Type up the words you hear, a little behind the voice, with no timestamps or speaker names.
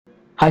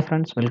Hi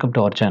friends, welcome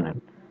to our channel.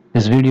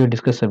 This video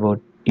discusses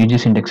about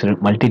UGC indexed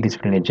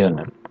multidisciplinary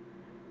journal.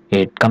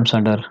 It comes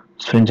under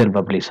Springer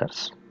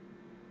publishers.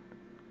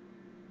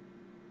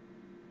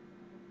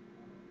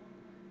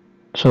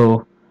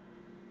 So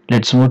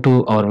let's move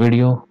to our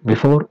video.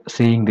 Before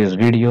seeing this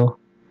video,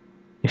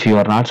 if you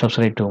are not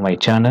subscribed to my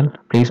channel,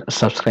 please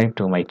subscribe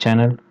to my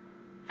channel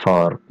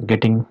for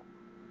getting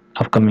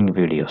upcoming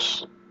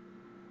videos.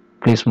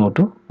 Please move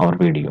to our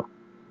video.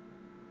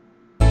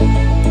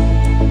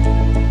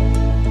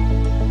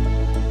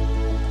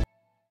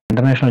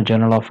 International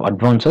Journal of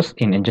Advances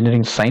in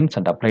Engineering Science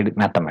and Applied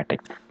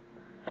Mathematics.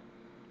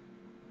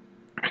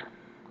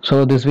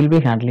 So this will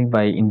be handling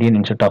by Indian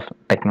Institute of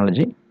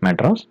Technology,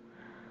 Madras.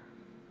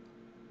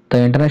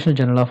 The International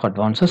Journal of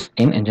Advances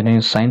in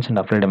Engineering Science and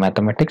Applied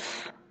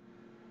Mathematics.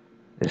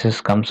 This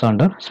comes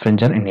under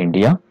Springer in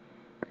India.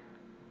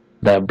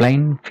 The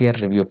blind peer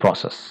review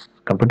process,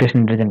 computation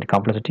intelligence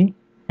complexity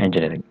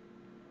engineering.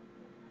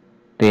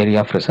 The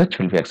area of research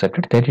will be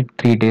accepted.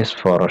 33 days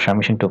for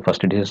submission to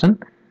first decision.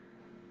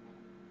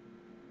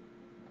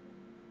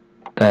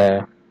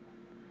 The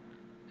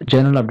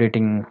journal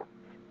updating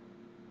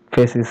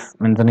phase is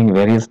mentioning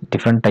various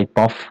different type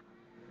of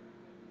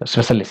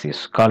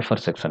specialties called for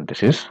section.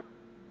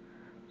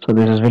 So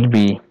this will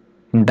be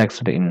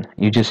indexed in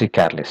UGC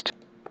care list.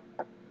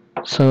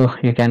 So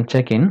you can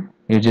check in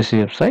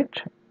UGC website,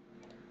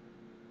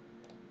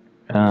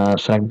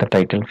 select the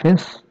title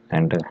phase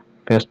and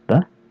paste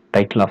the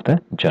title of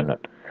the journal.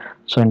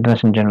 So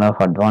International Journal of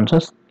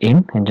Advances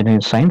in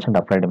Engineering Science and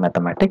Applied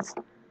Mathematics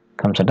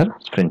comes under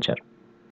Springer.